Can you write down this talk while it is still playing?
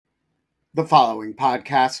The following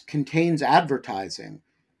podcast contains advertising.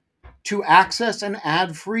 To access an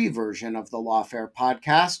ad-free version of the Lawfare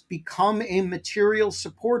podcast, become a material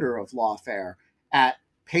supporter of Lawfare at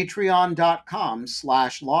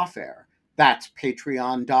patreon.com/lawfare. That's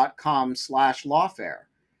patreon.com/lawfare.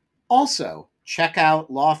 Also, check out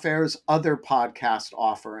Lawfare's other podcast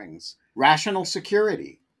offerings: Rational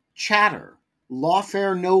Security, Chatter,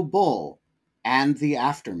 Lawfare No Bull, and The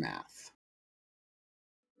Aftermath.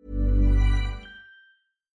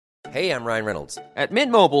 Hey, I'm Ryan Reynolds. At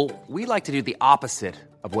Mint Mobile, we like to do the opposite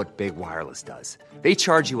of what Big Wireless does. They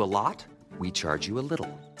charge you a lot, we charge you a little.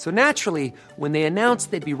 So naturally, when they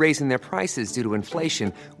announced they'd be raising their prices due to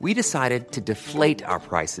inflation, we decided to deflate our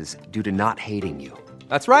prices due to not hating you.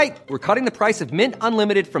 That's right. We're cutting the price of Mint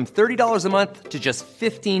Unlimited from $30 a month to just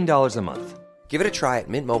 $15 a month. Give it a try at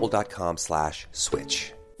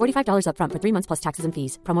mintmobile.com/switch. $45 up front for 3 months plus taxes and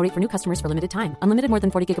fees. Promo rate for new customers for limited time. Unlimited more than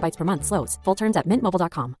 40 gigabytes per month. Slows full terms at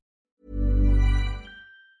mintmobile.com.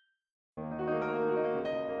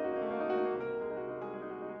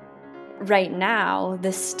 Right now,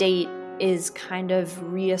 the state is kind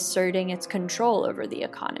of reasserting its control over the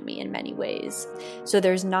economy in many ways. So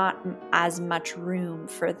there's not as much room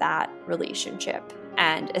for that relationship.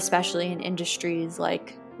 And especially in industries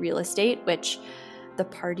like real estate, which the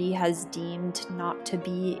party has deemed not to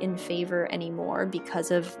be in favor anymore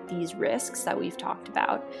because of these risks that we've talked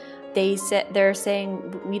about. They're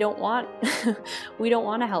saying we don't want to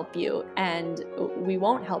help you, and we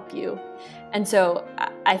won't help you. And so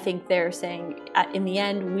I think they're saying in the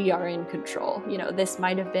end we are in control. You know, this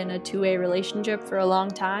might have been a two-way relationship for a long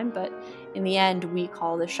time, but in the end we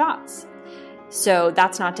call the shots. So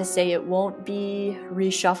that's not to say it won't be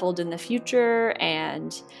reshuffled in the future,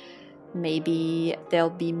 and maybe there'll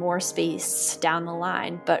be more space down the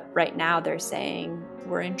line. But right now they're saying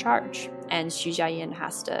we're in charge, and Xu Jiayin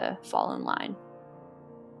has to fall in line.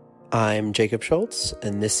 I'm Jacob Schultz,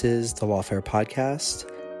 and this is the Lawfare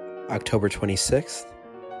Podcast, October 26th,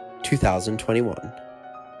 2021.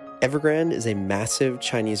 Evergrande is a massive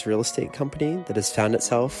Chinese real estate company that has found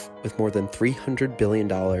itself with more than $300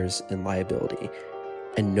 billion in liability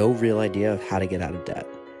and no real idea of how to get out of debt.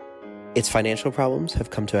 Its financial problems have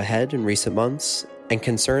come to a head in recent months, and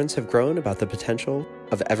concerns have grown about the potential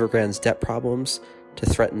of Evergrande's debt problems to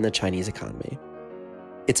threaten the Chinese economy.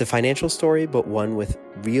 It's a financial story, but one with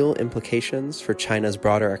real implications for China's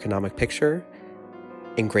broader economic picture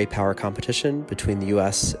and great power competition between the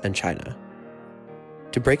US and China.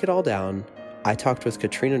 To break it all down, I talked with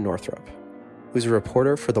Katrina Northrop, who's a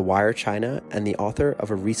reporter for The Wire China and the author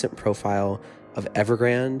of a recent profile of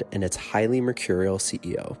Evergrande and its highly mercurial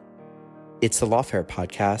CEO. It's the Lawfare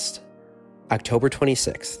Podcast, October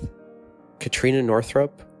 26th. Katrina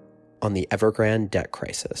Northrop on the Evergrande debt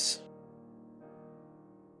crisis.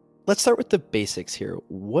 Let's start with the basics here.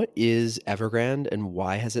 What is Evergrande, and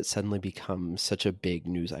why has it suddenly become such a big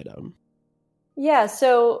news item? Yeah,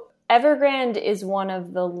 so Evergrande is one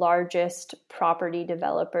of the largest property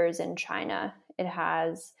developers in China. It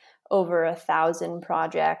has over 1,000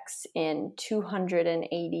 projects in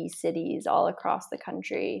 280 cities all across the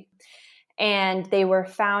country. And they were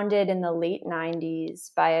founded in the late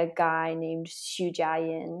 90s by a guy named Xu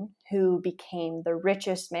Jiayin, who became the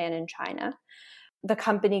richest man in China. The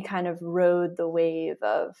company kind of rode the wave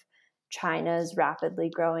of China's rapidly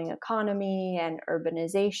growing economy and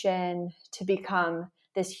urbanization to become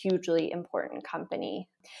this hugely important company.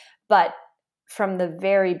 But from the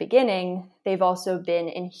very beginning, they've also been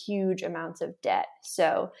in huge amounts of debt.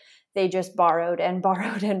 So they just borrowed and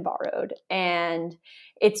borrowed and borrowed. And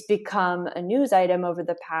it's become a news item over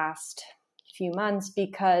the past few months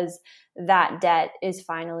because that debt is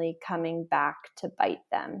finally coming back to bite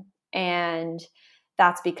them. And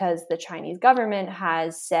that's because the Chinese government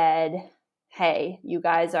has said, hey, you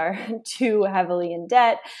guys are too heavily in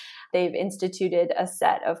debt. They've instituted a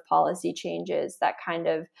set of policy changes that kind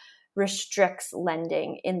of restricts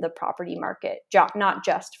lending in the property market, not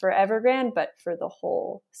just for Evergrande, but for the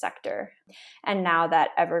whole sector. And now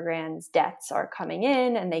that Evergrande's debts are coming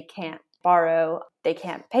in and they can't borrow, they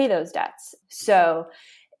can't pay those debts. So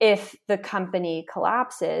if the company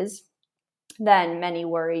collapses, then many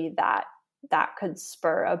worry that that could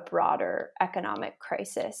spur a broader economic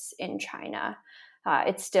crisis in China.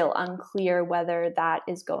 It's still unclear whether that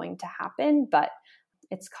is going to happen, but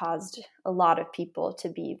it's caused a lot of people to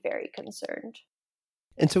be very concerned.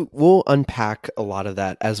 And so we'll unpack a lot of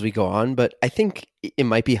that as we go on, but I think it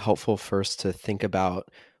might be helpful first to think about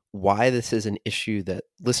why this is an issue that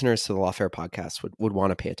listeners to the Lawfare podcast would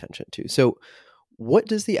want to pay attention to. So what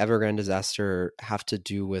does the Evergrande disaster have to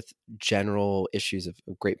do with general issues of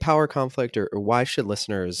great power conflict, or why should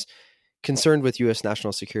listeners concerned with U.S.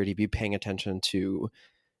 national security, be paying attention to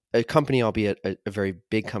a company, albeit a very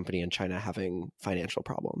big company in China, having financial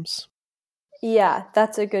problems? Yeah,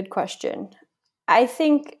 that's a good question. I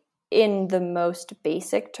think in the most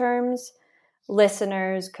basic terms,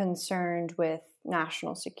 listeners concerned with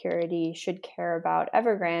national security should care about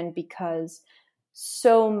Evergrande because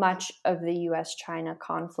so much of the US-China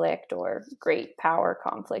conflict or great power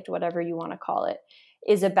conflict, whatever you want to call it,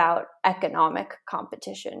 is about economic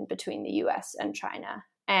competition between the US and China.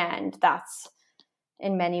 And that's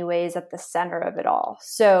in many ways at the center of it all.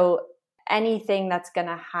 So anything that's going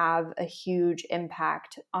to have a huge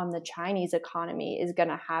impact on the Chinese economy is going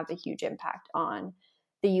to have a huge impact on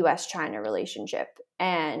the US-China relationship.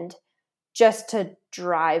 And just to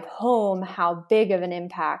drive home how big of an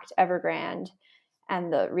impact Evergrande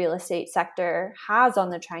and the real estate sector has on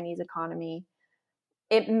the Chinese economy,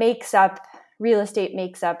 real estate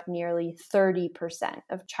makes up nearly 30%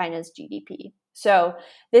 of China's GDP. So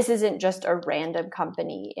this isn't just a random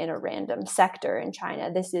company in a random sector in China.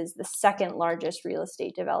 This is the second largest real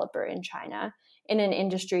estate developer in China in an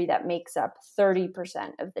industry that makes up 30%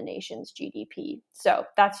 of the nation's GDP. So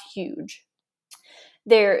that's huge.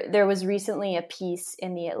 There was recently a piece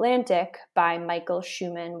in The Atlantic by Michael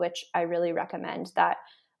Schumann, which I really recommend, that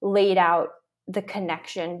laid out the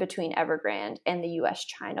connection between Evergrande and the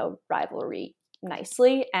US-China rivalry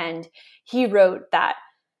nicely. And he wrote that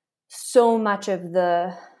so much of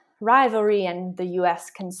the rivalry and the US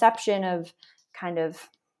conception of kind of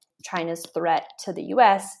China's threat to the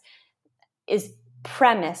US is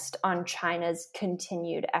premised on China's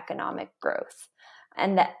continued economic growth.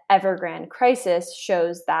 And the Evergrande crisis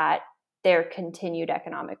shows that their continued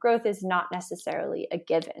economic growth is not necessarily a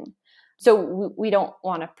given. So we don't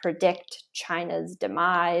want to predict China's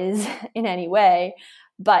demise in any way,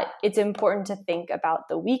 but it's important to think about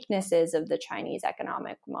the weaknesses of the Chinese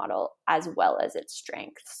economic model as well as its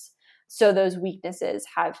strengths. So those weaknesses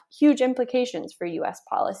have huge implications for US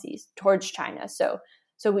policies towards China. So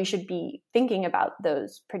we should be thinking about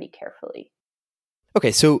those pretty carefully.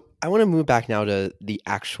 Okay, so I want to move back now to the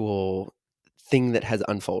actual thing that has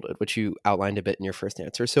unfolded, which you outlined a bit in your first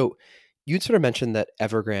answer. So you'd sort of mentioned that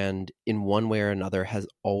Evergrande, in one way or another, has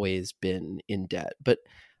always been in debt. But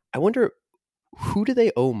I wonder, who do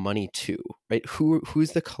they owe money to, right?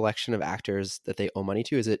 Who's the collection of actors that they owe money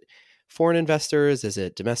to? Is it foreign investors? Is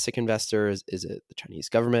it domestic investors? Is it the Chinese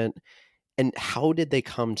government? And how did they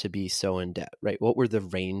come to be so in debt, right? What were the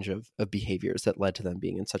range of behaviors that led to them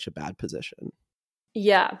being in such a bad position?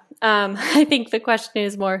 Yeah, I think the question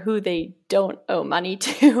is more who they don't owe money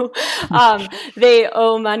to. They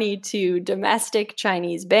owe money to domestic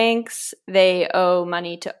Chinese banks. They owe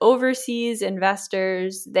money to overseas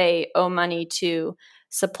investors. They owe money to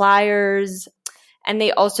suppliers. And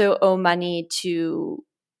they also owe money to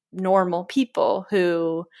normal people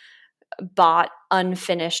who bought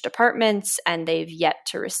unfinished apartments and they've yet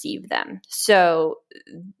to receive them. So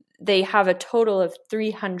they have a total of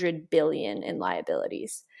 $300 billion in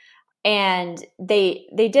liabilities. And they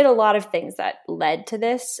did a lot of things that led to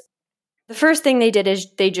this. The first thing they did is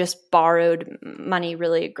they just borrowed money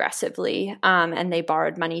really aggressively, and they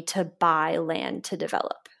borrowed money to buy land to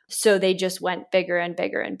develop. So they just went bigger and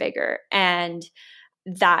bigger and bigger. And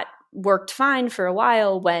that worked fine for a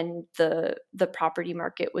while when the property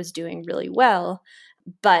market was doing really well.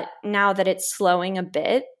 But now that it's slowing a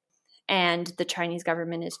bit, and the Chinese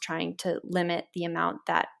government is trying to limit the amount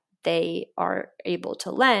that they are able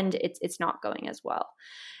to lend, it's not going as well.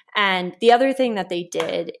 And the other thing that they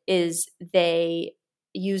did is they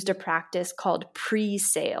used a practice called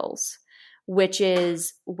pre-sales, which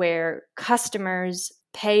is where customers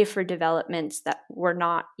pay for developments that were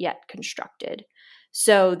not yet constructed.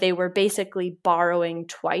 So they were basically borrowing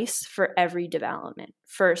twice for every development,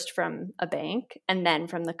 first from a bank and then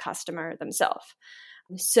from the customer themselves.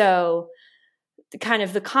 So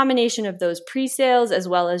the combination of those pre-sales as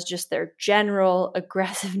well as just their general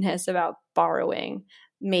aggressiveness about borrowing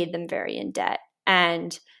made them very in debt.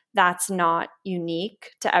 And that's not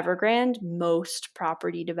unique to Evergrande. Most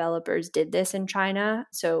property developers did this in China.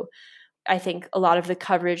 So I think a lot of the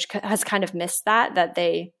coverage has kind of missed that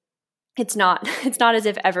it's not as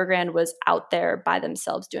if Evergrande was out there by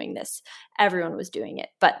themselves doing this. Everyone was doing it,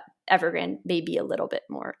 but Evergrande may be a little bit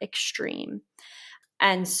more extreme.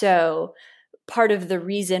 And so part of the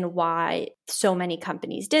reason why so many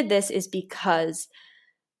companies did this is because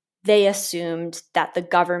they assumed that the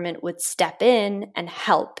government would step in and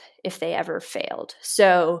help if they ever failed.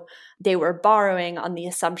 So they were borrowing on the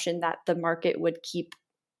assumption that the market would keep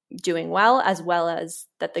doing well as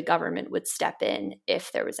that the government would step in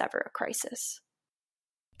if there was ever a crisis.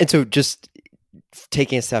 And so just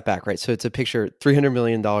taking a step back, right? So it's a picture, $300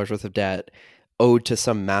 million worth of debt owed to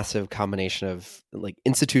some massive combination of like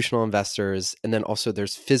institutional investors. And then also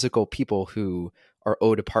there's physical people who are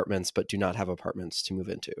owed apartments, but do not have apartments to move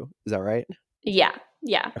into. Is that right? Yeah.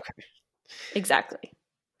 Yeah. Okay. Exactly.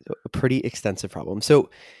 So a pretty extensive problem. So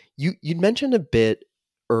you'd mentioned a bit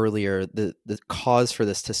earlier the cause for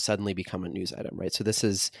this to suddenly become a news item, right? So this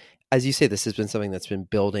is, as you say, this has been something that's been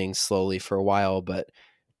building slowly for a while, but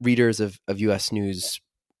readers of US news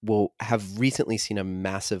will have recently seen a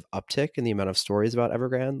massive uptick in the amount of stories about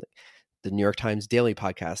Evergrande. The New York Times Daily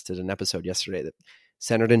podcast did an episode yesterday that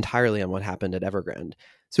centered entirely on what happened at Evergrande.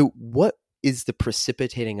 So what is the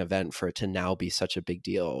precipitating event for it to now be such a big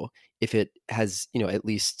deal, if it has, at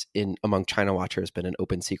least in among China watchers, been an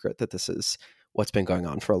open secret that this is what's been going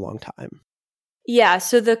on for a long time? Yeah.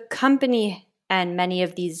 So the company and many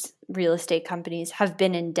of these real estate companies have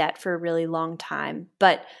been in debt for a really long time.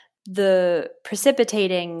 But the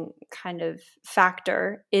precipitating kind of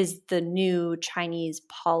factor is the new Chinese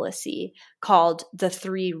policy called the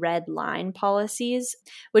Three Red Line policies,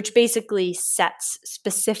 which basically sets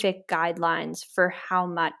specific guidelines for how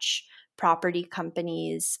much property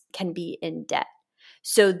companies can be in debt.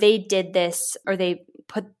 So they did this, or they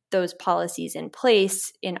put those policies in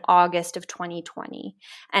place in August of 2020,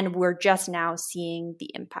 and we're just now seeing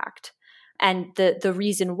the impact. And the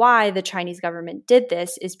reason why the Chinese government did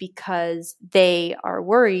this is because they are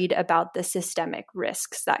worried about the systemic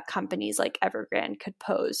risks that companies like Evergrande could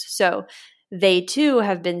pose. So they too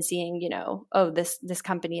have been seeing, oh, this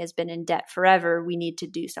company has been in debt forever. We need to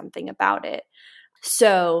do something about it.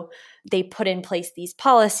 So they put in place these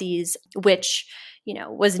policies, which,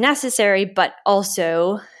 was necessary, but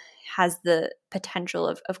also has the potential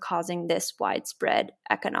of causing this widespread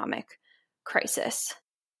economic crisis.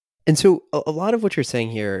 And so a lot of what you're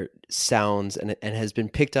saying here sounds and has been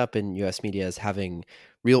picked up in US media as having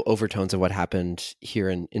real overtones of what happened here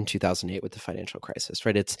in 2008 with the financial crisis,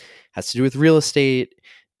 right? It has to do with real estate.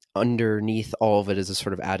 Underneath all of it is a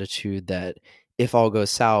sort of attitude that if all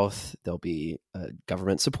goes south, there'll be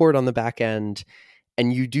government support on the back end.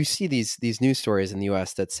 And you do see these news stories in the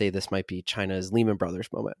US that say this might be China's Lehman Brothers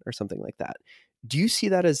moment or something like that. Do you see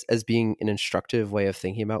that as being an instructive way of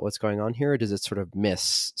thinking about what's going on here, or does it sort of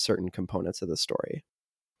miss certain components of the story?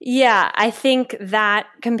 Yeah, I think that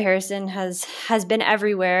comparison has been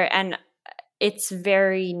everywhere, and it's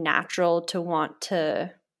very natural to want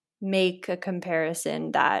to make a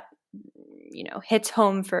comparison that hits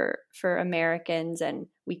home for Americans and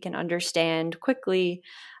we can understand quickly.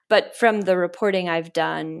 But from the reporting I've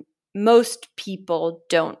done, most people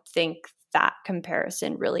don't think that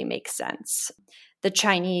comparison really makes sense. The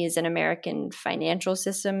Chinese and American financial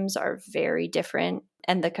systems are very different,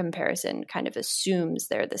 and the comparison kind of assumes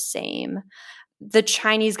they're the same. The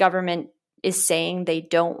Chinese government is saying they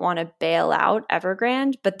don't want to bail out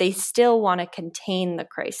Evergrande, but they still want to contain the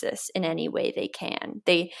crisis in any way they can.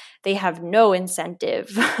 They have no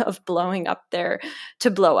incentive of blow up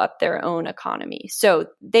their own economy. So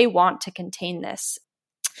they want to contain this.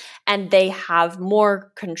 And they have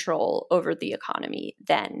more control over the economy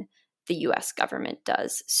than the US government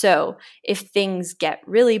does. So if things get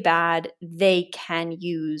really bad, they can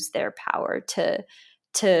use their power to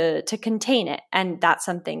contain it. And that's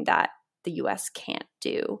something that the US can't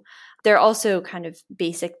do. There are also kind of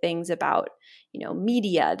basic things about,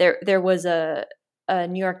 media. There was a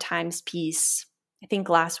New York Times piece, I think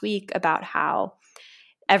last week, about how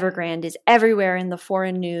Evergrande is everywhere in the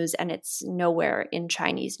foreign news and it's nowhere in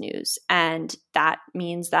Chinese news. And that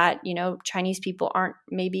means that, Chinese people aren't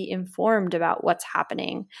maybe informed about what's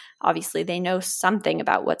happening. Obviously, they know something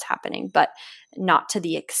about what's happening, but not to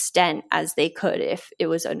the extent as they could if it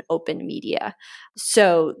was an open media.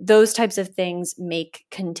 So those types of things make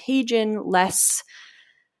contagion less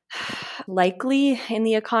likely in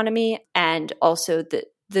the economy. And also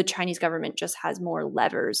the Chinese government just has more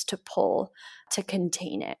levers to pull to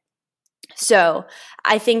contain it. So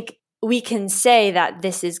I think we can say that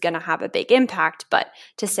this is going to have a big impact, but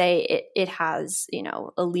to say it has,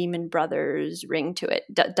 a Lehman Brothers ring to it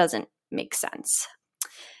doesn't make sense.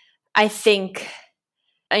 I think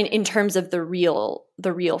in terms of the real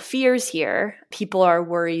fears here, people are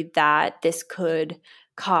worried that this could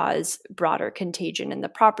cause broader contagion in the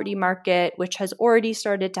property market, which has already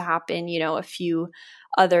started to happen. A few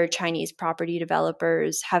other Chinese property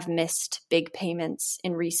developers have missed big payments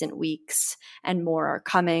in recent weeks, and more are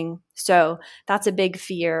coming. So that's a big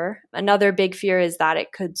fear. Another big fear is that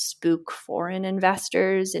it could spook foreign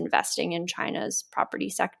investors investing in China's property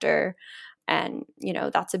sector. And,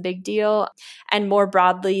 that's a big deal. And more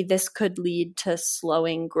broadly, this could lead to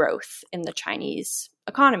slowing growth in the Chinese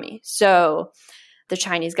economy. So the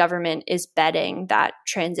Chinese government is betting that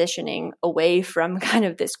transitioning away from kind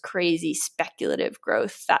of this crazy speculative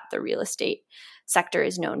growth that the real estate sector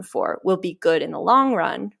is known for will be good in the long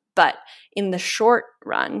run. But in the short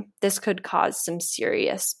run, this could cause some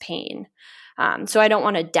serious pain. So I don't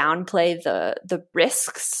want to downplay the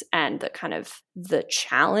risks and the kind of the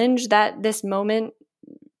challenge that this moment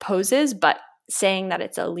poses, but saying that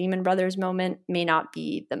it's a Lehman Brothers moment may not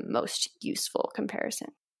be the most useful comparison.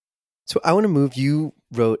 So I want to move. You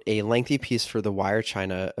wrote a lengthy piece for The Wire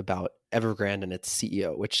China about Evergrande and its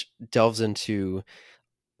CEO, which delves into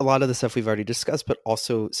a lot of the stuff we've already discussed, but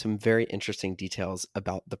also some very interesting details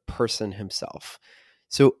about the person himself.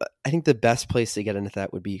 So I think the best place to get into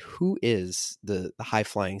that would be, who is the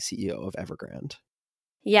high-flying CEO of Evergrande?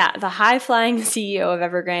 Yeah, the high-flying CEO of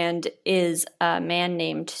Evergrande is a man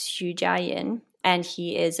named Xu Jiayin, and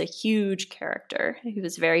he is a huge character. He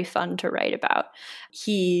was very fun to write about.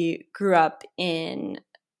 He grew up in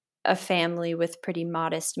a family with pretty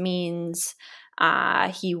modest means.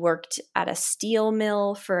 He worked at a steel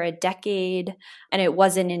mill for a decade, and it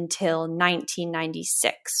wasn't until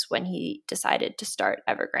 1996 when he decided to start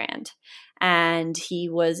Evergrande. And he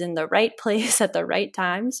was in the right place at the right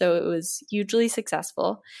time, so it was hugely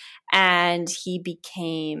successful. And he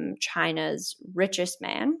became China's richest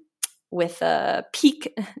man with a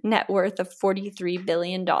peak net worth of $43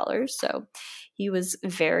 billion. So he was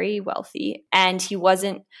very wealthy, and he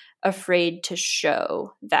wasn't afraid to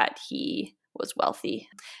show that he was wealthy.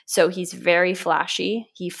 So he's very flashy.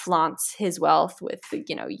 He flaunts his wealth with,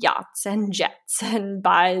 yachts and jets, and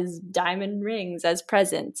buys diamond rings as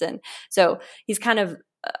presents. And so he's kind of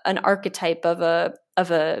an archetype of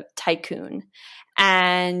a tycoon.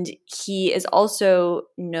 And he is also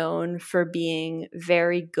known for being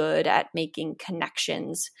very good at making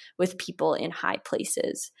connections with people in high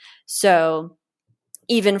places. So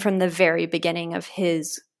even from the very beginning of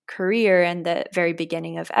his career and the very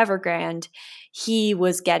beginning of Evergrande, he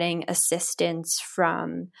was getting assistance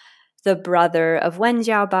from the brother of Wen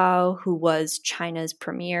Jiabao, who was China's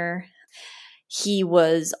premier. He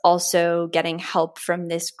was also getting help from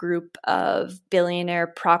this group of billionaire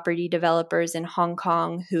property developers in Hong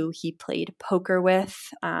Kong who he played poker with,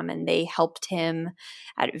 and they helped him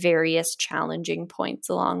at various challenging points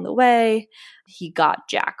along the way. He got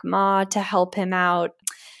Jack Ma to help him out.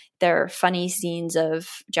 There are funny scenes of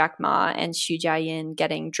Jack Ma and Xu Jiayin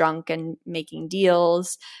getting drunk and making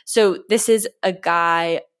deals. So this is a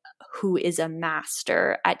guy who is a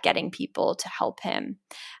master at getting people to help him.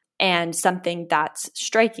 And something that's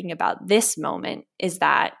striking about this moment is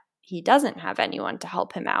that he doesn't have anyone to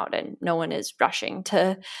help him out, and no one is rushing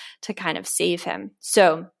to kind of save him.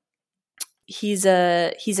 So he's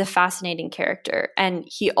a fascinating character. And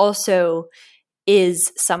he also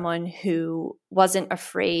is someone who wasn't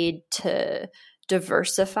afraid to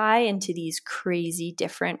diversify into these crazy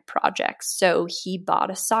different projects. So he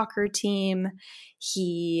bought a soccer team.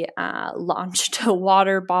 He launched a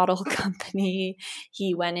water bottle company.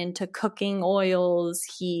 He went into cooking oils.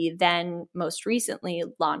 He then most recently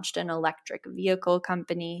launched an electric vehicle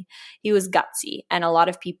company. He was gutsy, and a lot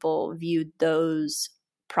of people viewed those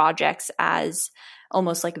projects as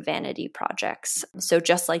almost like vanity projects. So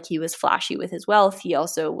just like he was flashy with his wealth, he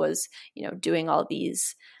also was, doing all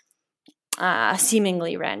these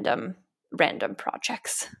seemingly random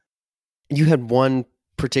projects. You had one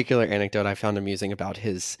particular anecdote I found amusing about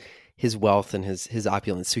his wealth and his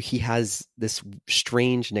opulence. So he has this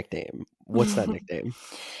strange nickname. What's that nickname?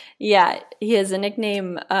 Yeah, he has a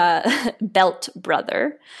nickname, Belt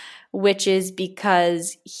Brother, which is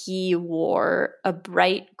because he wore a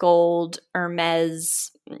bright gold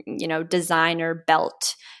Hermes, designer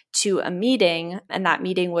belt to a meeting. And that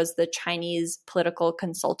meeting was the Chinese Political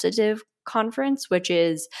Consultative Conference, which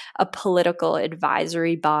is a political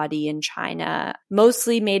advisory body in China,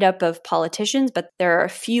 mostly made up of politicians, but there are a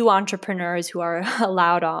few entrepreneurs who are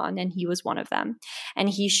allowed on, and he was one of them. And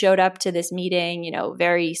he showed up to this meeting,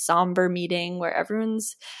 very somber meeting where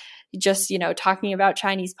everyone's just, talking about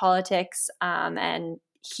Chinese politics. And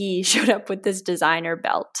he showed up with this designer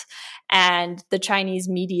belt, and the Chinese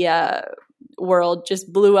media world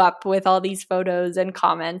just blew up with all these photos and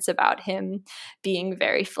comments about him being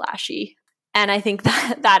very flashy. And I think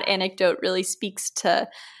that anecdote really speaks to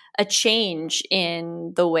a change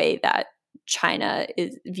in the way that China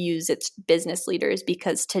views its business leaders,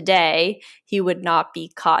 because today he would not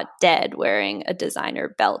be caught dead wearing a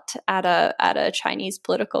designer belt at a Chinese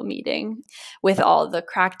political meeting. With all the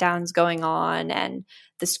crackdowns going on and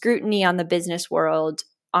the scrutiny on the business world,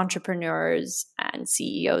 entrepreneurs and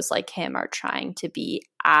CEOs like him are trying to be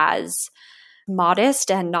as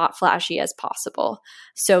modest and not flashy as possible.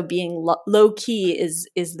 So being low key is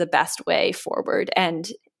the best way forward.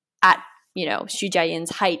 And at, Xu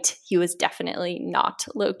Jiayin's height, he was definitely not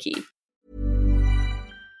low key.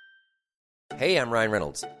 Hey, I'm Ryan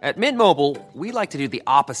Reynolds. At Mint Mobile, we like to do the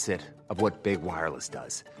opposite of what Big Wireless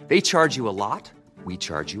does. They charge you a lot, we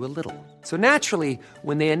charge you a little. So naturally,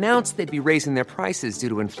 when they announced they'd be raising their prices due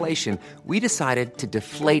to inflation, we decided to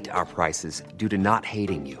deflate our prices due to not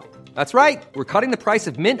hating you. That's right. We're cutting the price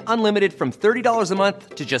of Mint Unlimited from $30 a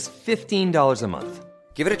month to just $15 a month.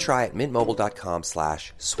 Give it a try at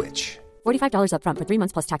mintmobile.com/switch. $45 up front for 3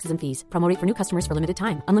 months plus taxes and fees. Promo rate for new customers for limited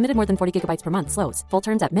time. Unlimited more than 40 gigabytes per month. Slows full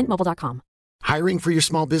terms at mintmobile.com. Hiring for your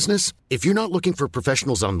small business? If you're not looking for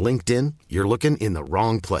professionals on LinkedIn, you're looking in the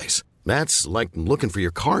wrong place. That's like looking for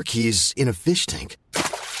your car keys in a fish tank.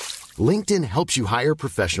 LinkedIn helps you hire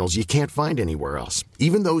professionals you can't find anywhere else,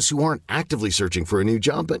 even those who aren't actively searching for a new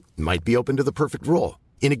job but might be open to the perfect role.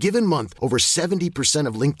 In a given month, over 70%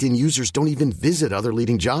 of LinkedIn users don't even visit other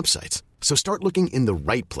leading job sites. So start looking in the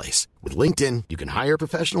right place. With LinkedIn, you can hire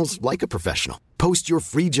professionals like a professional. Post your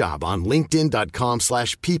free job on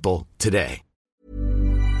linkedin.com/people today.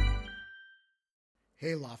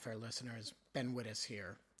 Hey, Lawfare listeners, Ben Wittes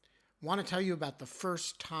here. Want to tell you about the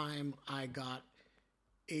first time I got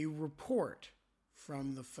a report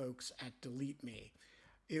from the folks at Delete Me.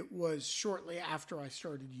 It was shortly after I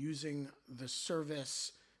started using the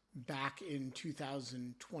service back in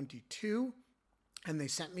 2022, and they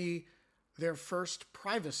sent me their first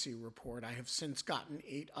privacy report. I have since gotten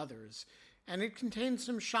 8 others, and it contained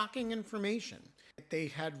some shocking information. They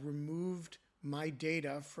had removed my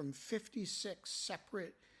data from 56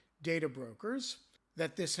 separate data brokers,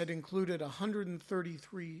 that this had included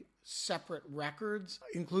 133 separate records,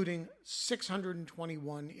 including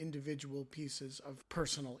 621 individual pieces of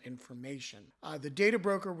personal information. The data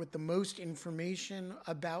broker with the most information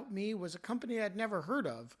about me was a company I'd never heard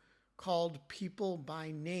of called People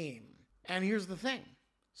by Name. And here's the thing.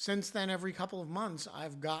 Since then, every couple of months,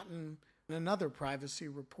 I've gotten another privacy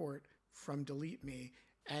report from Delete Me,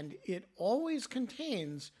 and it always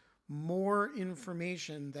contains more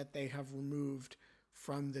information that they have removed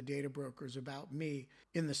from the data brokers about me.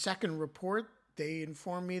 In the second report, they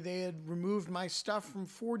informed me they had removed my stuff from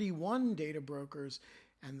 41 data brokers,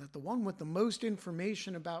 and that the one with the most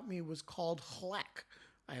information about me was called HLEC.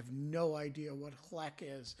 I have no idea what HLEC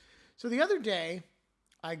is. So the other day,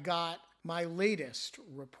 I got my latest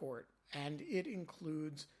report, and it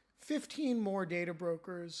includes 15 more data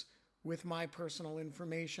brokers with my personal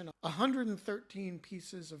information, 113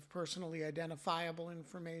 pieces of personally identifiable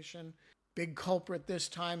information. Big culprit this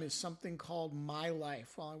time is something called My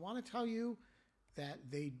Life. Well, I want to tell you that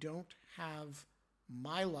they don't have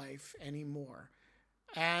My Life anymore.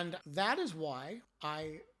 And that is why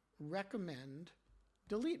I recommend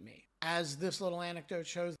Delete Me. As this little anecdote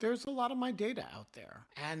shows, there's a lot of my data out there,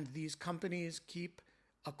 and these companies keep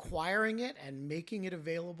acquiring it and making it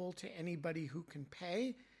available to anybody who can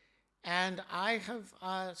pay. And I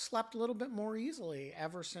have slept a little bit more easily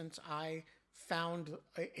ever since I found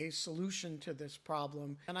a solution to this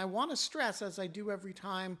problem. And I want to stress, as I do every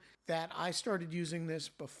time, that I started using this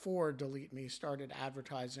before Delete Me started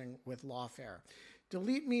advertising with Lawfare.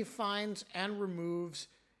 Delete Me finds and removes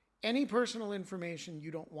any personal information you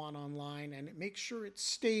don't want online, and it makes sure it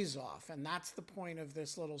stays off. And that's the point of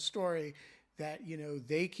this little story, that,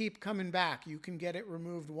 they keep coming back. You can get it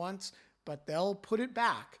removed once, but they'll put it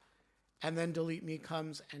back. And then Delete Me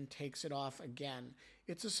comes and takes it off again.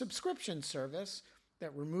 It's a subscription service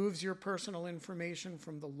that removes your personal information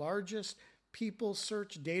from the largest people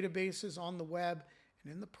search databases on the web,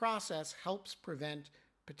 and in the process helps prevent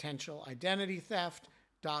potential identity theft,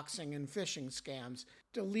 doxing, and phishing scams.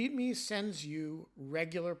 Delete Me sends you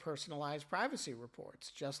regular personalized privacy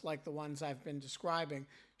reports, just like the ones I've been describing,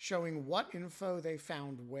 showing what info they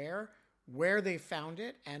found where they found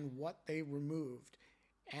it, and what they removed.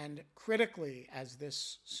 And critically, as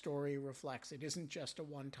this story reflects, it isn't just a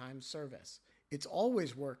one-time service. It's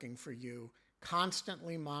always working for you,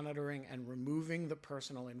 constantly monitoring and removing the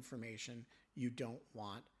personal information you don't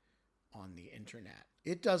want on the internet.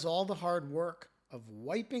 It does all the hard work of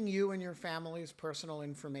wiping you and your family's personal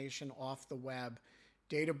information off the web.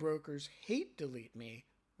 Data brokers hate Delete Me,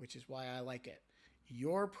 which is why I like it.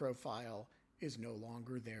 Your profile is no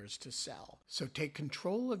longer theirs to sell. So take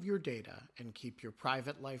control of your data and keep your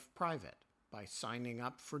private life private by signing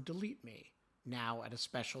up for Delete Me, now at a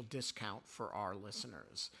special discount for our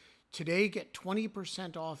listeners. Today, get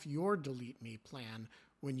 20% off your Delete Me plan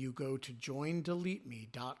when you go to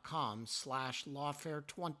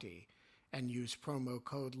joindeleteme.com/lawfare20 and use promo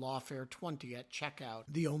code lawfare20 at checkout.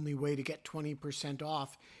 The only way to get 20%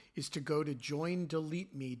 off is to go to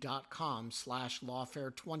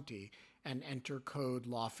joindeleteme.com/lawfare20 and enter code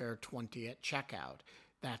lawfare20 at checkout.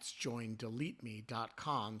 That's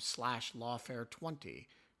joindeleteme.com/lawfare20,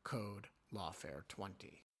 code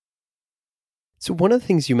lawfare20. So one of the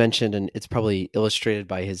things you mentioned, and it's probably illustrated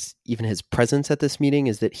by his presence at this meeting,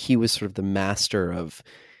 is that he was sort of the master of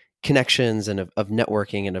connections and of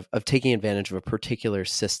networking and of taking advantage of a particular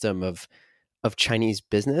system of Chinese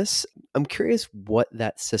business. I'm curious what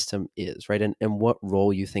that system is, right? And what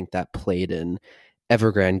role you think that played in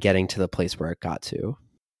Evergrande getting to the place where it got to.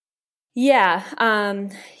 Yeah,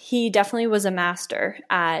 he definitely was a master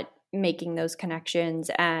at making those connections.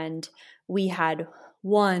 And we had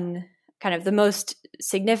one kind of the most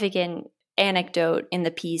significant anecdote in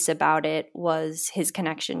the piece about it was his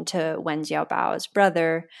connection to Wen Xiaobao's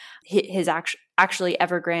brother. His actually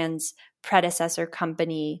Evergrande's predecessor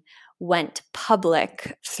company went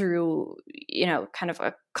public through, kind of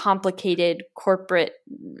a complicated corporate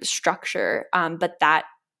structure, but that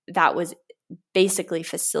was basically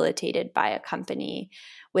facilitated by a company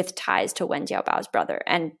with ties to Wen Jiaobao's brother.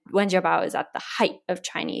 And Wen Jiabao is at the height of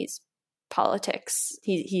Chinese politics.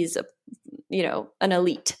 He's an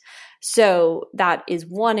elite. So that is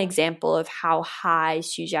one example of how high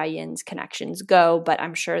Xu Jiayin's connections go, but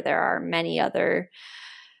I'm sure there are many other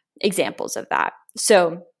examples of that.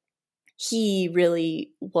 So he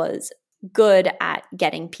really was good at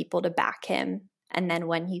getting people to back him. And then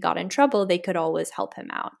when he got in trouble, they could always help him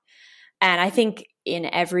out. And I think in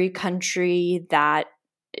every country that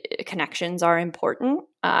connections are important.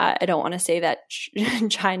 I don't want to say that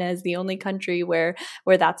China is the only country where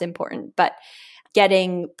that's important, but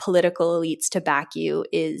getting political elites to back you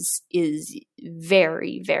is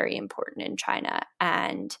very, very important in China.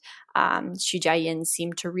 And Xu Jiayin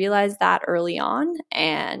seemed to realize that early on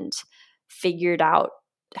and figured out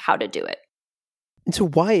how to do it. And so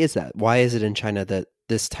why is that? Why is it in China that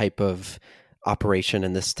this type of operation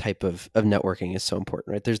and this type of networking is so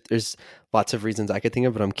important, right? There's lots of reasons I could think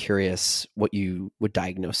of, but I'm curious what you would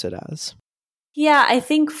diagnose it as. Yeah, I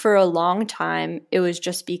think for a long time, it was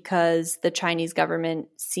just because the Chinese government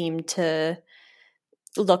seemed to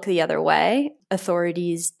look the other way.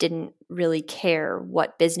 Authorities didn't really care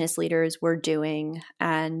what business leaders were doing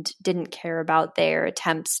and didn't care about their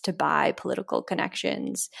attempts to buy political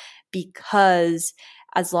connections, because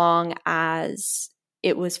as long as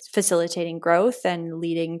it was facilitating growth and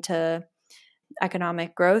leading to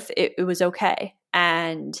economic growth, it was okay.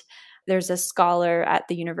 And there's a scholar at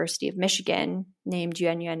the University of Michigan named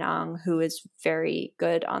Yuan Yuanang who is very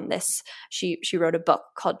good on this. She wrote a book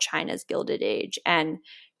called China's Gilded Age, and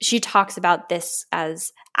she talks about this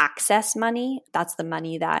as access money. That's the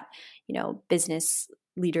money that, business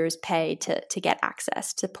leaders pay to get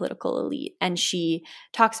access to political elite. And she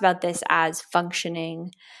talks about this as functioning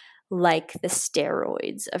like the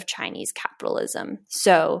steroids of Chinese capitalism.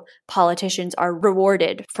 So politicians are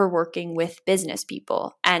rewarded for working with business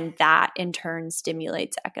people, and that in turn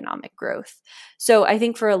stimulates economic growth. So I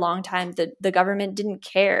think for a long time, the government didn't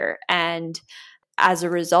care. And as a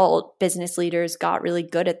result, business leaders got really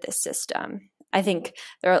good at this system. I think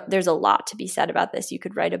there's a lot to be said about this. You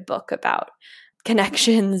could write a book about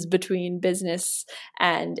connections between business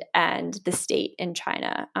and the state in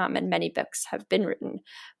China, and many books have been written.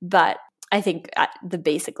 But I think at the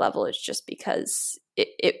basic level, it's just because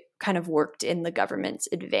it kind of worked in the government's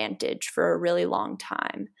advantage for a really long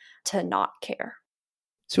time to not care.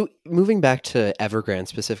 So moving back to Evergrande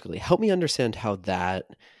specifically, help me understand how that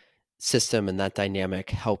system and that dynamic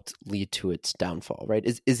helped lead to its downfall,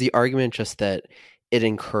 right? Is the argument just that it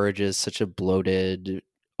encourages such a bloated,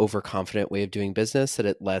 overconfident way of doing business that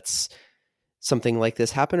it lets something like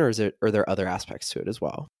this happen, or are there other aspects to it as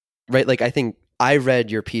well? Right? Like, I think I read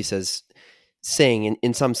your piece as saying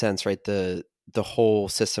in some sense, right, the whole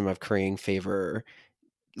system of currying favor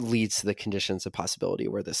leads to the conditions of possibility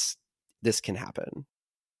where this can happen.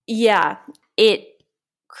 Yeah, it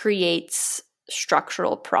creates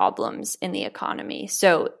structural problems in the economy.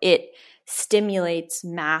 So it stimulates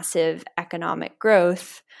massive economic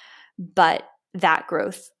growth, but that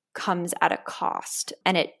growth comes at a cost,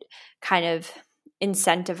 and it kind of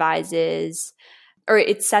incentivizes, or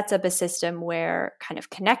it sets up a system where kind of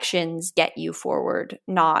connections get you forward,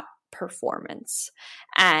 not performance.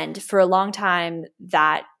 And for a long time,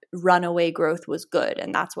 that runaway growth was good,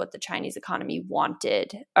 and that's what the Chinese economy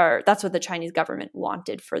wanted, or that's what the Chinese government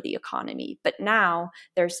wanted for the economy. But now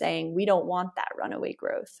they're saying, we don't want that runaway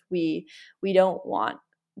growth. We don't want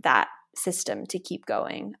that system to keep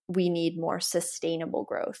going. We need more sustainable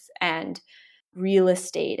growth. And real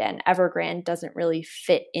estate, and Evergrande doesn't really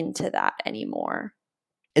fit into that anymore.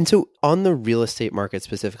 And so on the real estate market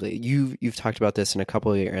specifically, you've talked about this in a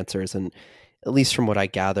couple of your answers, and at least from what I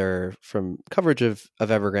gather from coverage of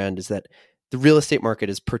Evergrande is that the real estate market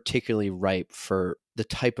is particularly ripe for the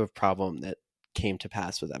type of problem that came to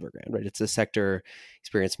pass with Evergrande, right? It's a sector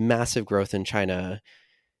experienced massive growth in China,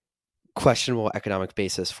 questionable economic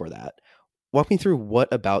basis for that. Walk me through what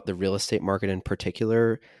about the real estate market in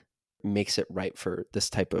particular makes it ripe for this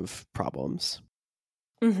type of problems.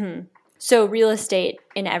 Mm-hmm. So real estate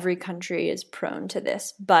in every country is prone to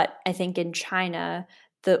this, but I think in China,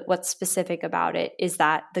 what's specific about it is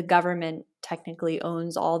that the government technically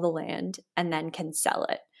owns all the land and then can sell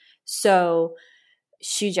it. So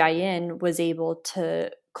Xu Jiayin was able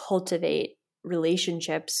to cultivate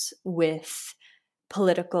relationships with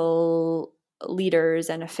political leaders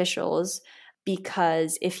and officials,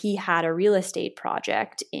 because if he had a real estate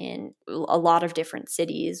project in a lot of different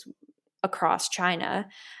cities across China,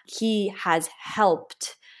 he has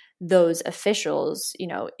helped those officials.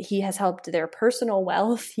 He has helped their personal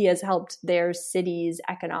wealth, he has helped their city's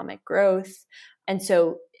economic growth. And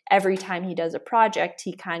so every time he does a project,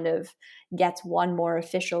 he kind of gets one more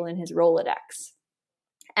official in his Rolodex.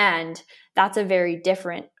 And that's a very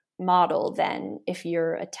different model than if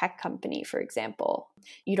you're a tech company, for example.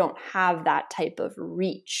 You don't have that type of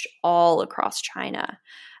reach all across China.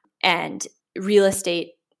 And real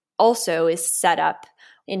estate also is set up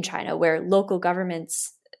in China where local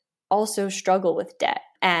governments also struggle with debt,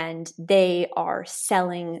 and they are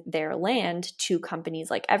selling their land to companies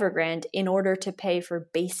like Evergrande in order to pay for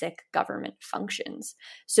basic government functions.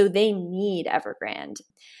 So they need Evergrande.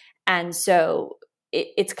 And so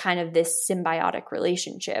it's kind of this symbiotic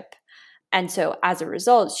relationship. And so as a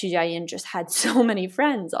result, Xu Jiayin just had so many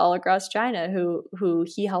friends all across China who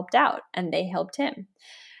he helped out, and they helped him.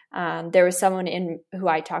 There was someone who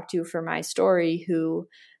I talked to for my story who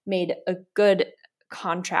made a good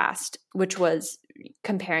contrast, which was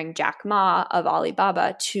comparing Jack Ma of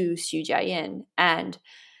Alibaba to Xu Jiayin. And,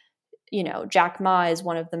 Jack Ma is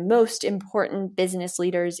one of the most important business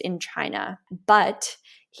leaders in China, but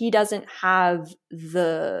he doesn't have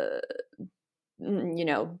the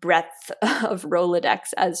breadth of Rolodex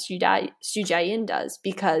as Xu Jiayin does,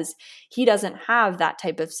 because he doesn't have that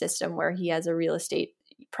type of system where he has a real estate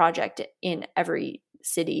project in every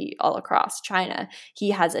city all across China. He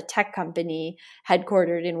has a tech company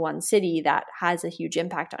headquartered in one city that has a huge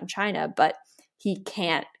impact on China, but he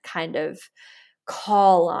can't kind of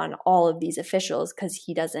call on all of these officials because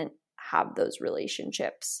he doesn't have those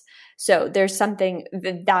relationships. So there's something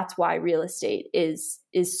that's why real estate is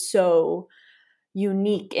so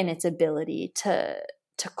unique in its ability to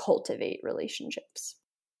cultivate relationships.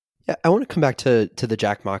 Yeah, I want to come back to the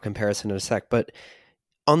Jack Ma comparison in a sec, but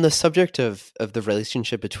on the subject of the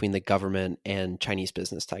relationship between the government and Chinese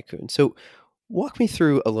business tycoon. So walk me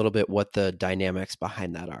through a little bit what the dynamics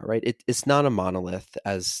behind that are, right? It's not a monolith,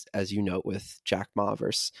 as you note with Jack Ma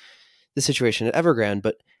versus the situation at Evergrande,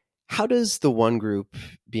 but how does the one group,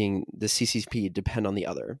 being the CCP, depend on the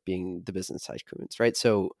other, being the business tycoons, right?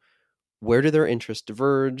 So where do their interests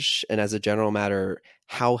diverge? And as a general matter,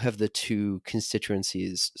 how have the two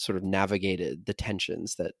constituencies sort of navigated the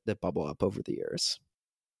tensions that bubble up over the years?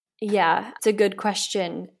 Yeah, it's a good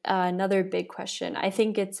question. Another big question. I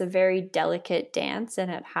think it's a very delicate dance,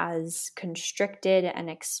 and it has constricted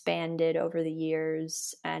and expanded over the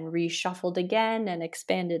years and reshuffled again and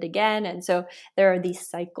expanded again. And so there are these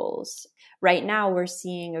cycles. Right now, we're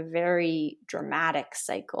seeing a very dramatic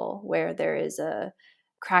cycle where there is a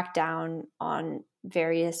crackdown on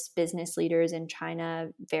various business leaders in China,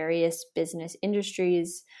 various business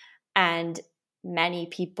industries, and many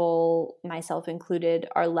people, myself included,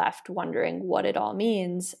 are left wondering what it all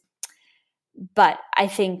means. But I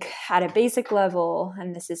think at a basic level,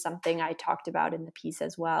 and this is something I talked about in the piece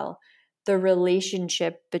as well, the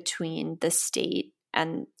relationship between the state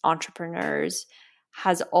and entrepreneurs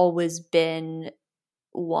has always been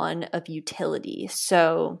one of utility.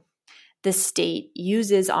 So the state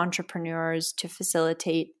uses entrepreneurs to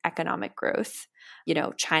facilitate economic growth.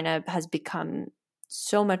 China has become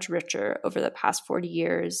so much richer over the past 40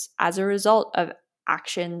 years as a result of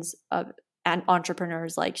actions of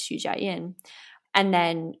entrepreneurs like Xu Jiayin. And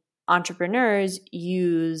then entrepreneurs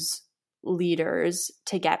use leaders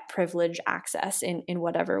to get privileged access in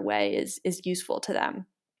whatever way is useful to them.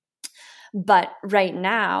 But right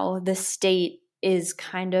now, the state is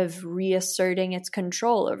kind of reasserting its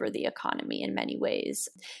control over the economy in many ways.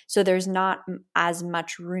 So there's not as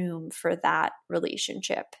much room for that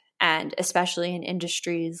relationship. And especially in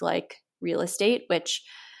industries like real estate, which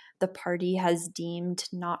the party has deemed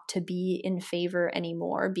not to be in favor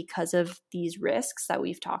anymore because of these risks that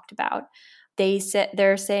we've talked about.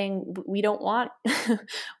 They're saying we don't want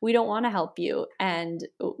we don't want to help you and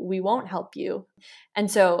we won't help you.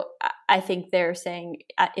 And so I think they're saying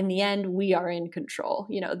in the end we are in control.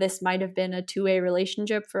 This might have been a two-way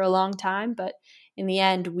relationship for a long time, but in the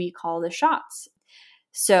end we call the shots.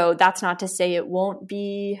 So that's not to say it won't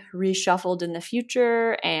be reshuffled in the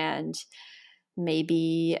future and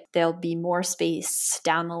maybe there'll be more space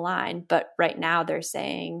down the line. But right now they're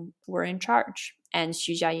saying we're in charge and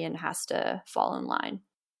Xu Jiayin has to fall in line.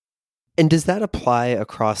 And does that apply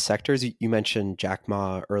across sectors? You mentioned Jack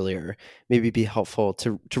Ma earlier. Maybe it'd be helpful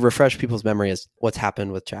to refresh people's memory as what's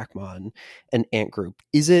happened with Jack Ma and Ant Group.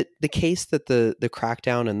 Is it the case that the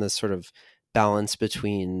crackdown and the sort of balance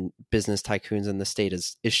between business tycoons and the state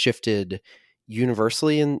is shifted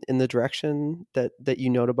universally in the direction that you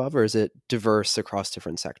note above, or is it diverse across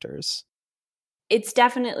different sectors? It's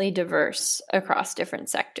definitely diverse across different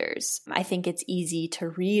sectors. I think it's easy to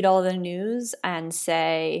read all the news and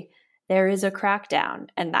say there is a crackdown,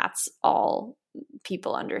 and that's all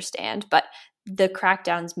people understand. But the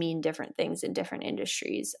crackdowns mean different things in different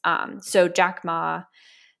industries. So Jack Ma,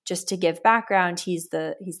 just to give background, he's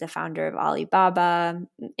the founder of Alibaba,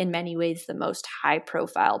 in many ways the most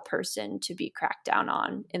high-profile person to be cracked down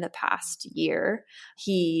on in the past year.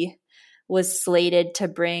 He was slated to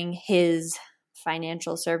bring his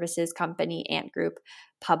financial services company, Ant Group,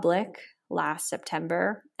 public last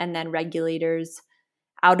September, and then regulators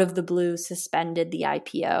out of the blue suspended the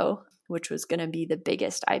IPO, which was going to be the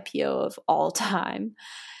biggest IPO of all time.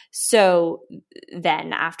 So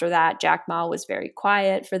then after that, Jack Ma was very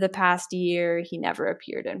quiet for the past year. He never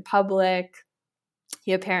appeared in public.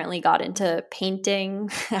 He apparently got into painting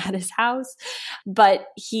at his house, but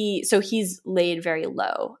he's laid very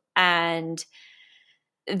low. And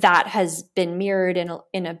that has been mirrored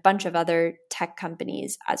in a bunch of other tech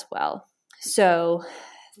companies as well. So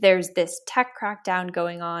there's this tech crackdown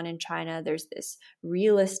going on in China. There's this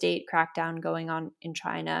real estate crackdown going on in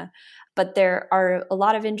China. But there are a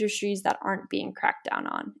lot of industries that aren't being cracked down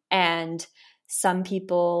on. And some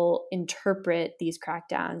people interpret these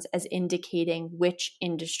crackdowns as indicating which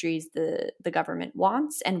industries the government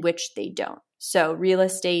wants and which they don't. So real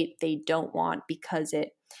estate, they don't want because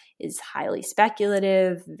it is highly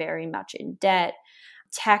speculative, very much in debt.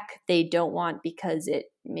 Tech, they don't want because it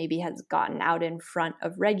maybe has gotten out in front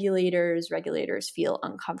of regulators. Regulators feel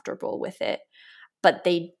uncomfortable with it. But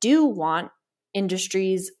they do want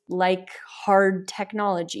industries like hard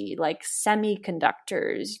technology, like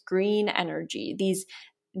semiconductors, green energy,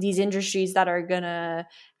 these industries that are going to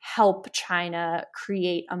help China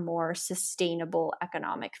create a more sustainable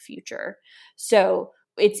economic future. So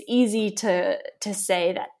it's easy to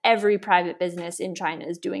say that every private business in China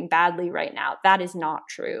is doing badly right now. That is not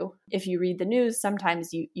true. If you read the news, sometimes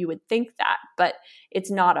you would think that, but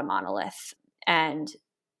it's not a monolith. And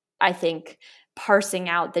I think parsing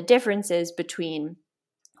out the differences between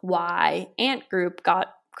why Ant Group got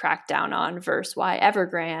cracked down on versus why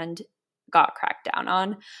Evergrande got cracked down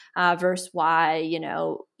on versus why,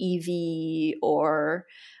 EV or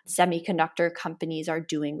semiconductor companies are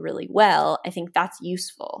doing really well, I think that's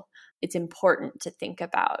useful. It's important to think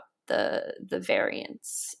about the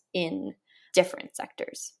variance in different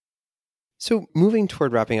sectors. So moving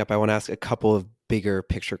toward wrapping up, I want to ask a couple of bigger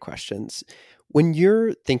picture questions. When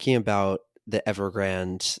you're thinking about the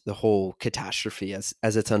Evergrande, the whole catastrophe as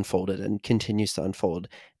it's unfolded and continues to unfold,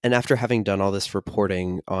 and after having done all this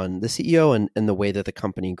reporting on the CEO and the way that the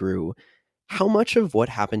company grew, how much of what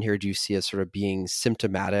happened here do you see as sort of being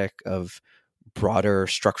symptomatic of broader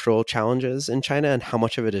structural challenges in China? And how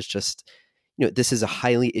much of it is just, this is a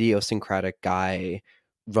highly idiosyncratic guy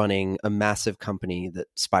running a massive company that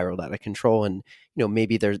spiraled out of control. And,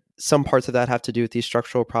 maybe there's some parts of that have to do with these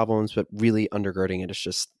structural problems, but really undergirding it is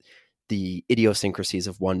just the idiosyncrasies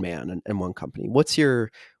of one man and one company.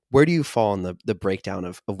 Where do you fall in the breakdown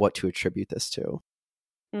of what to attribute this to?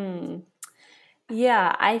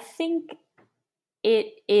 Yeah, I think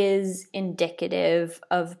it is indicative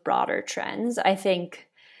of broader trends. I think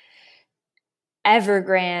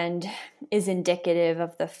Evergrande is indicative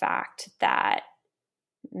of the fact that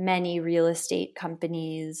many real estate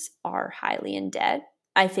companies are highly in debt.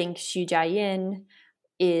 I think Xu Jiayin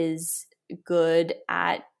is good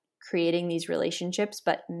at creating these relationships,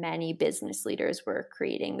 but many business leaders were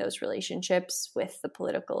creating those relationships with the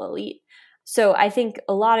political elite. So I think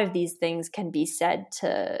a lot of these things can be said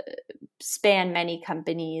to span many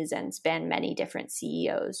companies and span many different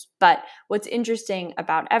CEOs. But what's interesting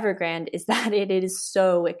about Evergrande is that it is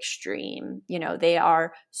so extreme. They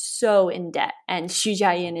are so in debt, and Xu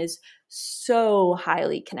Jiayin is so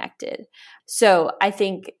highly connected. So I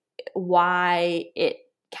think why it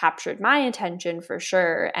captured my attention for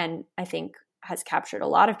sure, and I think has captured a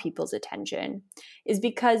lot of people's attention, is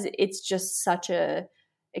because it's just such a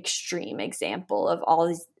extreme example of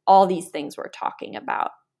all these things we're talking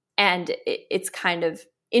about. And it's kind of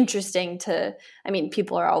interesting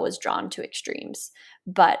people are always drawn to extremes,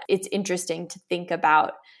 but it's interesting to think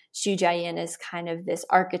about Xu Jiayin as kind of this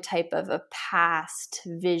archetype of a past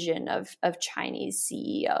vision of Chinese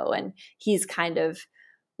CEO. And he's kind of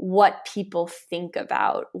what people think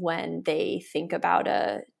about when they think about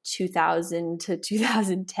a 2000 to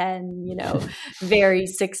 2010, very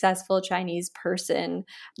successful Chinese person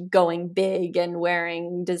going big and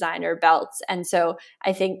wearing designer belts. And so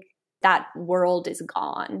I think that world is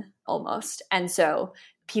gone almost. And so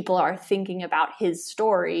people are thinking about his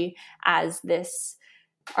story as this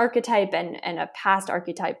archetype and a past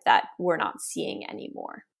archetype that we're not seeing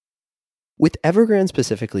anymore. With Evergrande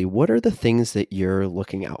specifically, what are the things that you're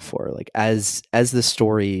looking out for? Like as the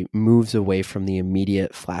story moves away from the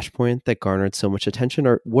immediate flashpoint that garnered so much attention,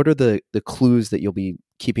 or what are the clues that you'll be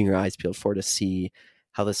keeping your eyes peeled for to see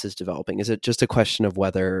how this is developing? Is it just a question of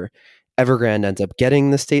whether Evergrande ends up getting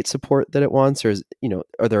the state support that it wants, or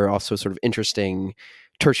are there also sort of interesting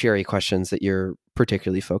tertiary questions that you're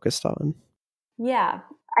particularly focused on? Yeah,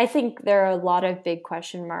 I think there are a lot of big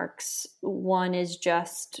question marks. One is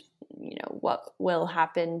just what will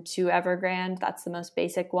happen to Evergrande? That's the most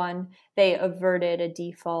basic one. They averted a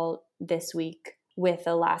default this week with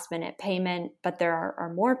a last minute payment, but there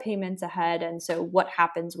are more payments ahead. And so what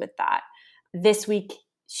happens with that? This week,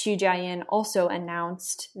 Xu Jiayin also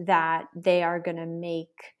announced that they are going to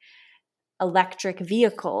make electric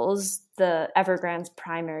vehicles the Evergrande's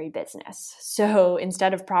primary business. So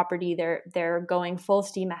instead of property, they're going full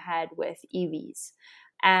steam ahead with EVs.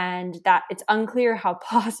 And that it's unclear how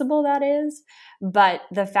possible that is, but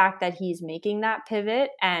the fact that he's making that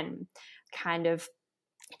pivot and kind of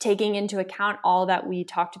taking into account all that we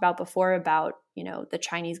talked about before about, the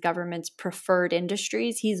Chinese government's preferred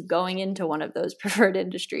industries, he's going into one of those preferred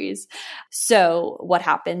industries. So what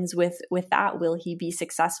happens with that? Will he be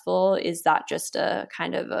successful? Is that just a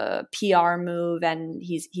kind of a PR move and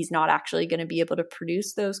he's not actually going to be able to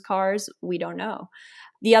produce those cars? We don't know.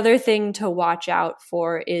 The other thing to watch out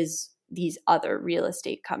for is these other real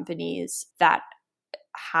estate companies that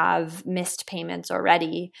have missed payments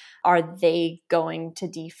already. Are they going to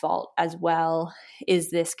default as well?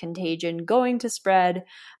 Is this contagion going to spread,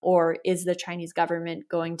 or is the Chinese government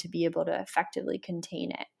going to be able to effectively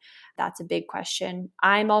contain it? That's a big question.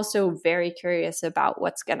 I'm also very curious about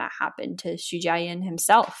what's going to happen to Xu Jiayin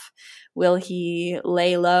himself. Will he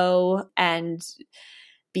lay low and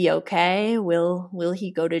be okay? Will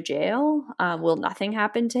he go to jail? Will nothing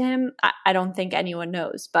happen to him? I don't think anyone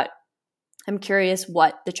knows, but I'm curious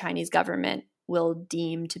what the Chinese government will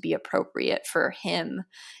deem to be appropriate for him,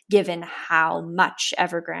 given how much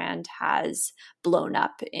Evergrande has blown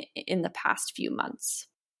up in the past few months.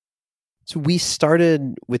 So we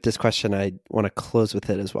started with this question. I want to close with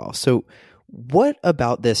it as well. So what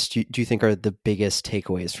about this do you think are the biggest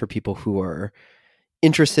takeaways for people who are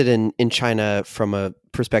interested in China from a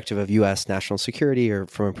perspective of U.S. national security or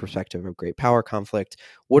from a perspective of great power conflict?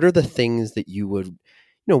 What are the things that you would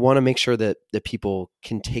want to make sure that people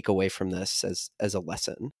can take away from this as a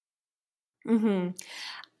lesson? Mm-hmm.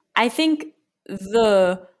 I think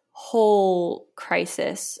the whole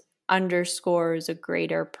crisis underscores a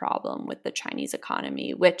greater problem with the Chinese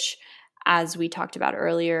economy, which, as we talked about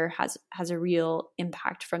earlier, has a real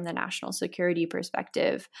impact from the national security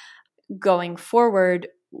perspective. Going forward,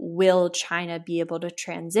 will China be able to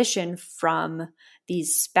transition from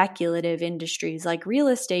these speculative industries like real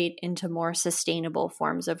estate into more sustainable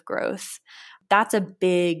forms of growth? That's a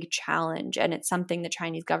big challenge, and it's something the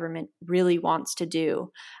Chinese government really wants to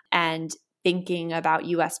do. And thinking about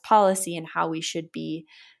U.S. policy and how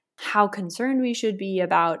concerned we should be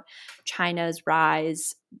about China's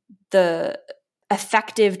rise, the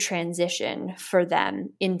effective transition for them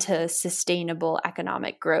into sustainable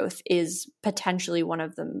economic growth is potentially one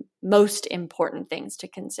of the most important things to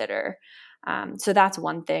consider. So that's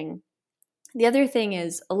one thing. The other thing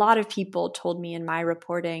is a lot of people told me in my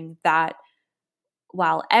reporting that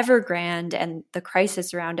while Evergrande and the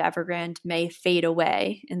crisis around Evergrande may fade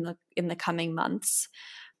away in the coming months,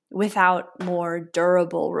 without more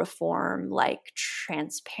durable reform like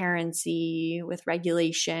transparency with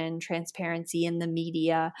regulation, transparency in the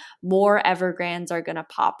media, more Evergrandes are going to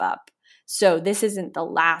pop up. So this isn't the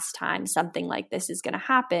last time something like this is going to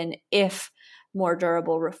happen if more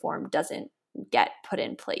durable reform doesn't get put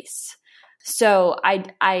in place. So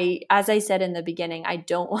I, as I said in the beginning, I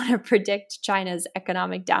don't want to predict China's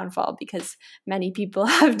economic downfall because many people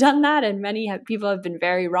have done that and people have been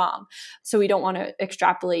very wrong. So we don't want to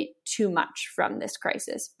extrapolate too much from this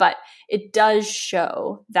crisis, but it does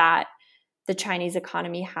show that the Chinese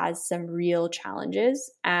economy has some real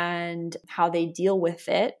challenges, and how they deal with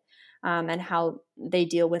it, and how they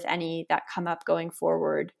deal with any that come up going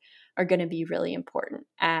forward are going to be really important.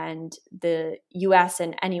 And the U.S.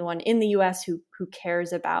 and anyone in the U.S. who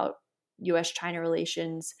cares about U.S.-China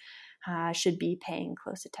relations should be paying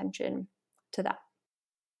close attention to that.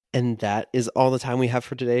 And that is all the time we have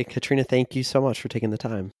for today. Katrina, thank you so much for taking the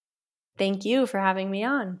time. Thank you for having me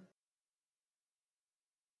on.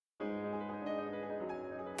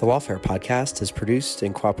 The Lawfare podcast is produced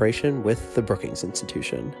in cooperation with the Brookings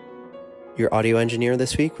Institution. Your audio engineer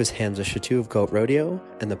this week was Hamza Shatu of Goat Rodeo,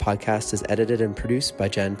 and the podcast is edited and produced by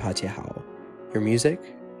Jen Patiahao. Your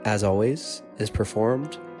music, as always, is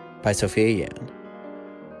performed by Sophia Yan.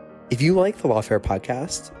 If you like the Lawfare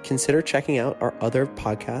podcast, consider checking out our other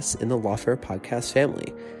podcasts in the Lawfare podcast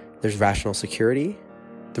family. There's Rational Security,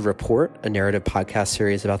 The Report, a narrative podcast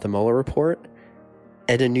series about the Mueller report,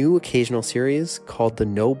 and a new occasional series called the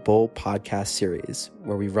No Bull Podcast Series,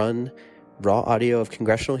 where we run raw audio of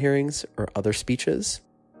congressional hearings or other speeches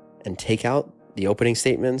and take out the opening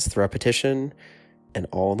statements, the repetition, and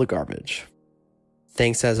all the garbage.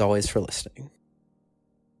 Thanks as always for listening.